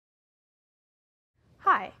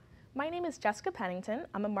Hi, my name is Jessica Pennington.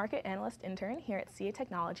 I'm a market analyst intern here at CA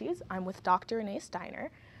Technologies. I'm with Dr. Renee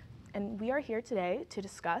Steiner, and we are here today to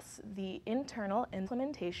discuss the internal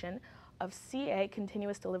implementation of CA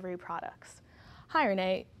continuous delivery products. Hi,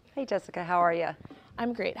 Renee. Hey, Jessica, how are you?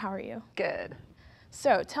 I'm great. How are you? Good.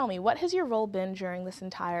 So tell me, what has your role been during this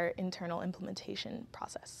entire internal implementation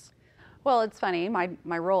process? Well, it's funny.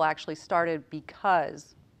 My role actually started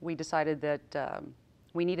because we decided that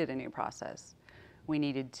we needed a new process. We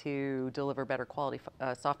needed to deliver better quality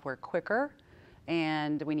software quicker,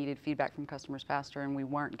 and we needed feedback from customers faster, and we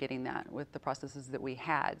weren't getting that with the processes that we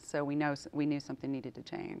had. So we knew something needed to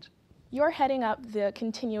change. You're heading up the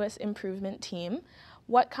continuous improvement team.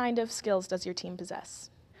 What kind of skills does your team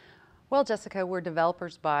possess? Well, Jessica, we're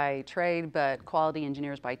developers by trade, but quality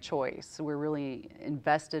engineers by choice. So we're really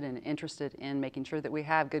invested and interested in making sure that we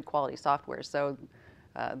have good quality software. So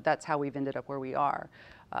that's how we've ended up where we are.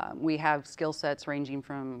 We have skill sets ranging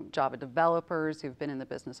from Java developers who've been in the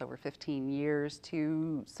business over 15 years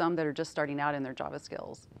to some that are just starting out in their Java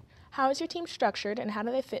skills. How is your team structured, and how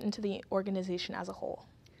do they fit into the organization as a whole?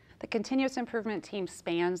 The continuous improvement team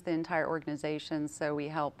spans the entire organization, so we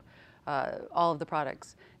help all of the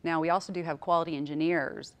products. Now, we also do have quality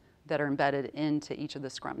engineers that are embedded into each of the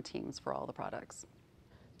Scrum teams for all the products.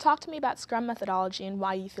 Talk to me about Scrum Methodology and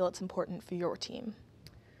why you feel it's important for your team.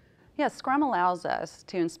 Yes, Scrum allows us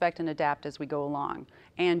to inspect and adapt as we go along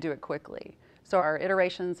and do it quickly. So our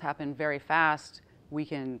iterations happen very fast. We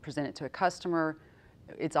can present it to a customer.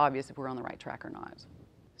 It's obvious if we're on the right track or not.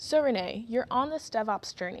 So Renee, you're on this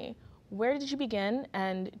DevOps journey. Where did you begin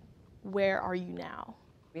and where are you now?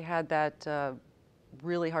 We had that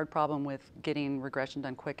really hard problem with getting regression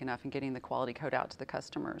done quick enough and getting the quality code out to the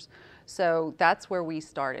customers. So that's where we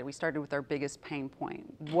started. We started with our biggest pain point.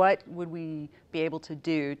 What would we be able to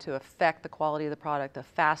do to affect the quality of the product the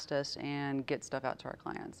fastest and get stuff out to our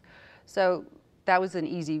clients? So that was an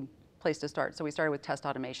easy place to start. So we started with test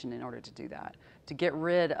automation in order to do that, to get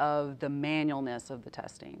rid of the manualness of the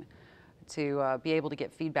testing, to be able to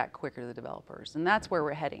get feedback quicker to the developers. And that's where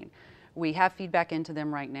we're heading. We have feedback into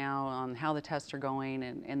them right now on how the tests are going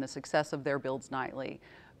and the success of their builds nightly,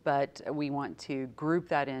 but we want to group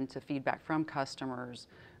that into feedback from customers,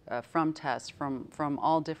 from tests, from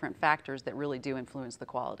all different factors that really do influence the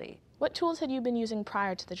quality. What tools had you been using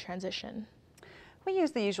prior to the transition? We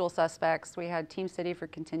used the usual suspects. We had TeamCity for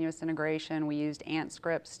continuous integration. We used Ant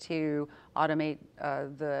scripts to automate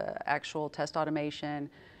the actual test automation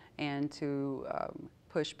and to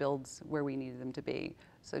push builds where we needed them to be.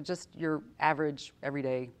 So just your average,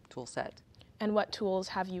 everyday tool set. And what tools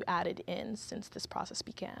have you added in since this process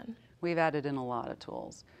began? We've added in a lot of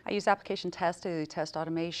tools. I use application test to do test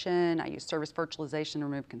automation. I use service virtualization to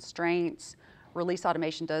remove constraints. Release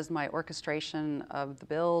automation does my orchestration of the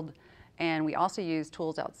build. And we also use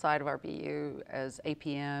tools outside of our BU as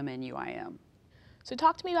APM and UIM. So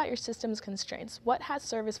talk to me about your system's constraints. What has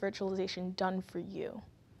service virtualization done for you?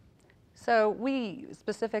 So we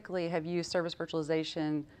specifically have used service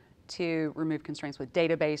virtualization to remove constraints with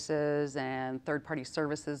databases and third-party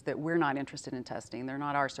services that we're not interested in testing. They're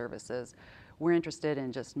not our services. We're interested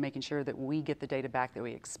in just making sure that we get the data back that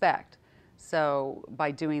we expect. So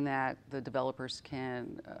by doing that, the developers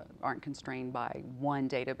aren't constrained by one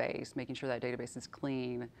database, making sure that database is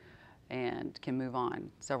clean and can move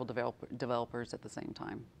on several developers at the same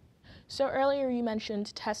time. So earlier you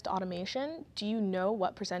mentioned test automation. Do you know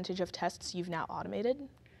what percentage of tests you've now automated?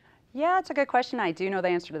 Yeah, it's a good question. I do know the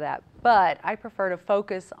answer to that, but I prefer to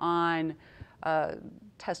focus on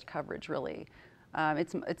test coverage, really.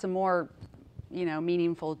 It's a more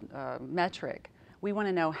meaningful metric. We want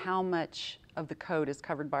to know how much of the code is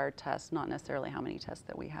covered by our tests, not necessarily how many tests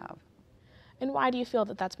that we have. And why do you feel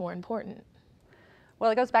that that's more important?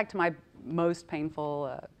 Well, it goes back to my most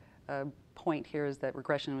painful point here is that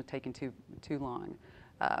regression was taking too long.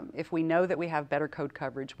 If we know that we have better code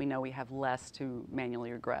coverage, we know we have less to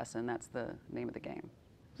manually regress, and that's the name of the game.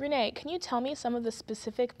 Renee, can you tell me some of the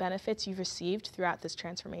specific benefits you've received throughout this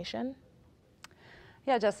transformation?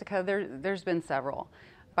 Yeah, Jessica, there's been several.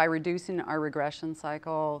 By reducing our regression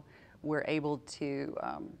cycle, we're able to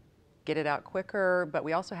get it out quicker, but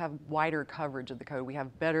we also have wider coverage of the code. We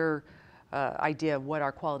have better idea of what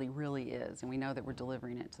our quality really is, and we know that we're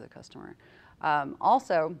delivering it to the customer.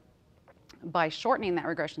 Also, by shortening that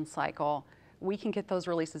regression cycle, we can get those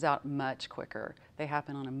releases out much quicker. They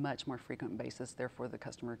happen on a much more frequent basis, therefore the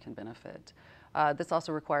customer can benefit. This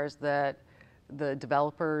also requires that the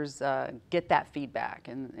developers get that feedback,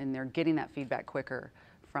 and they're getting that feedback quicker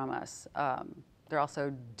from us. They're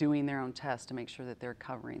also doing their own tests to make sure that they're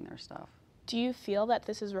covering their stuff. Do you feel that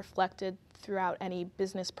this is reflected throughout any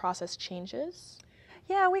business process changes?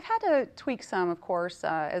 Yeah, we've had to tweak some, of course,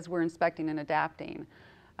 as we're inspecting and adapting.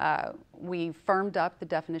 We firmed up the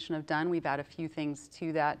definition of done. We've added a few things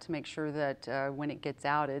to that to make sure that when it gets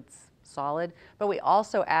out, it's solid. But we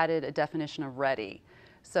also added a definition of ready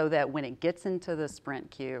so that when it gets into the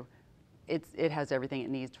sprint queue, it has everything it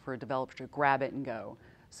needs for a developer to grab it and go.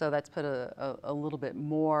 So that's put a little bit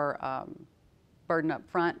more burden up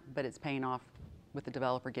front, but it's paying off with the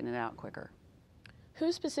developer getting it out quicker.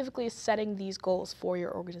 Who specifically is setting these goals for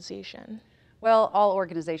your organization? Well, all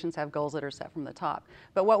organizations have goals that are set from the top,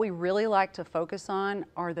 but what we really like to focus on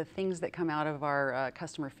are the things that come out of our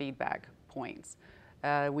customer feedback points.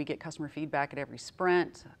 We get customer feedback at every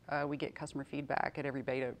sprint. We get customer feedback at every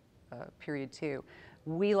beta period too.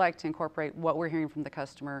 We like to incorporate what we're hearing from the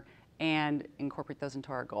customer and incorporate those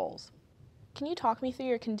into our goals. Can you talk me through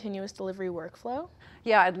your continuous delivery workflow?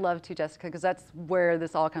 Yeah, I'd love to, Jessica, because that's where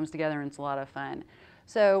this all comes together and it's a lot of fun.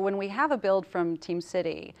 So when we have a build from Team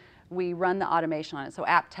City, we run the automation on it. So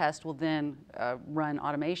app test will then run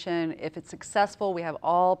automation. If it's successful, we have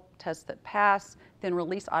all tests that pass, then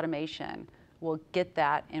release automation. We'll get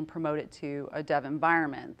that and promote it to a dev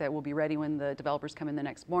environment that will be ready when the developers come in the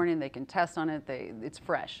next morning. They can test on it. It's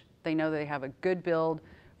fresh. They know they have a good build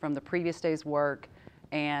from the previous day's work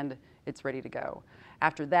and it's ready to go.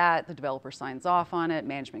 After that, the developer signs off on it,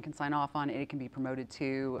 management can sign off on it, it can be promoted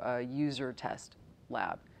to a user test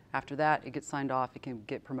lab. After that, it gets signed off, it can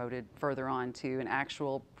get promoted further on to an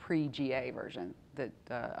actual pre-GA version that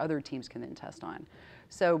other teams can then test on.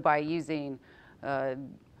 So by using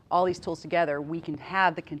all these tools together, we can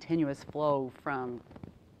have the continuous flow from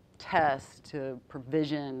test to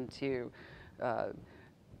provision to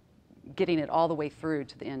getting it all the way through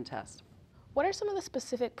to the end test. What are some of the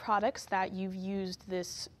specific products that you've used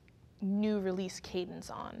this new release cadence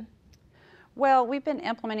on? Well, we've been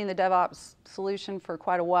implementing the DevOps solution for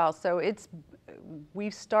quite a while, so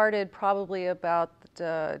we've started probably about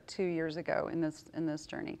 2 years ago in this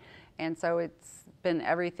journey, and so it's been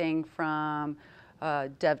everything from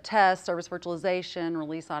dev test, service virtualization,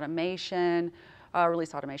 release automation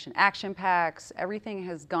action packs. Everything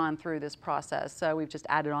has gone through this process, so we've just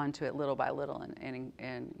added on to it little by little and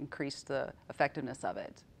increased the effectiveness of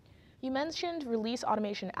it. You mentioned release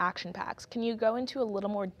automation action packs. Can you go into a little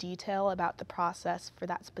more detail about the process for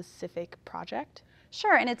that specific project?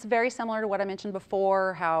 Sure, and it's very similar to what I mentioned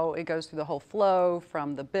before, how it goes through the whole flow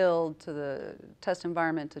from the build to the test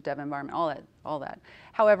environment to dev environment, all that.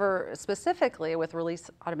 However, specifically with release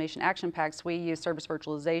automation action packs, we use service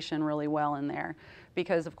virtualization really well in there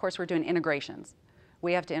because, of course, we're doing integrations.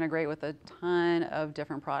 We have to integrate with a ton of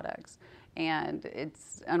different products, and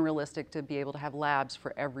it's unrealistic to be able to have labs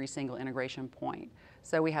for every single integration point.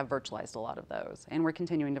 So we have virtualized a lot of those, and we're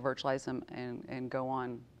continuing to virtualize them and go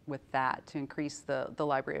on with that to increase the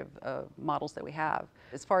library of models that we have.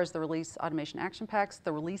 As far as the release automation action packs,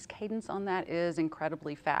 the release cadence on that is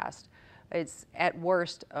incredibly fast. It's at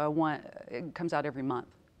worst it comes out every month.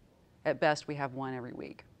 At best, we have one every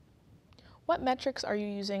week. What metrics are you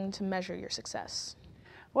using to measure your success?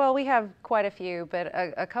 Well, we have quite a few, but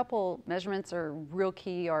a couple measurements are real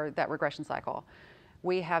key are that regression cycle.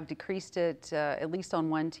 We have decreased it at least on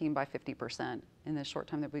one team by 50% in the short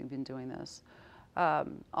time that we've been doing this.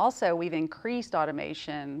 Also, we've increased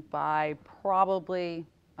automation by probably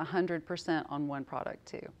 100% on one product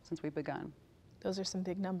too, since we've begun. Those are some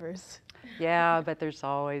big numbers. Yeah, but there's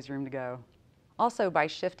always room to go. Also, by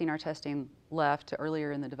shifting our testing left to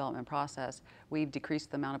earlier in the development process, we've decreased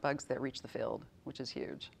the amount of bugs that reach the field, which is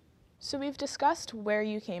huge. So we've discussed where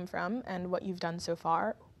you came from and what you've done so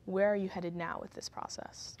far. Where are you headed now with this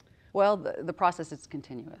process? Well, the process is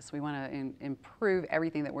continuous. We want to improve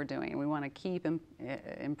everything that we're doing. We want to keep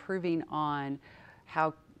improving on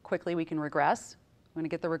how quickly we can regress. We want to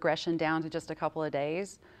get the regression down to just a couple of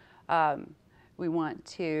days. We want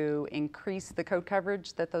to increase the code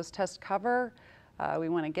coverage that those tests cover. We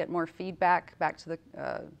want to get more feedback back to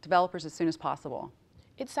the developers as soon as possible.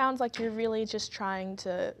 It sounds like you're really just trying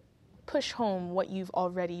to push home what you've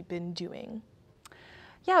already been doing.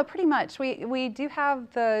 Yeah, pretty much. We do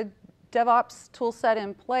have the DevOps tool set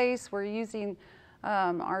in place. We're using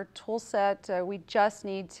our tool set. We just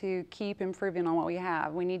need to keep improving on what we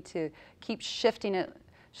have. We need to keep shifting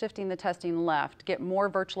the testing left, get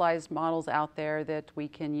more virtualized models out there that we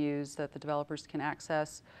can use, that the developers can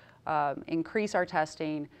access, increase our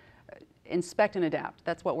testing, inspect and adapt.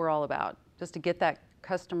 That's what we're all about, just to get that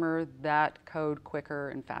customer that code quicker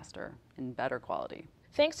and faster and better quality.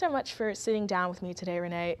 Thanks so much for sitting down with me today,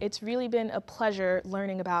 Renee. It's really been a pleasure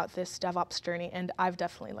learning about this DevOps journey, and I've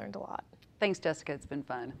definitely learned a lot. Thanks, Jessica. It's been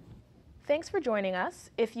fun. Thanks for joining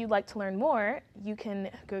us. If you'd like to learn more, you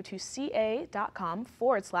can go to ca.com/CD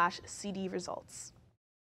results.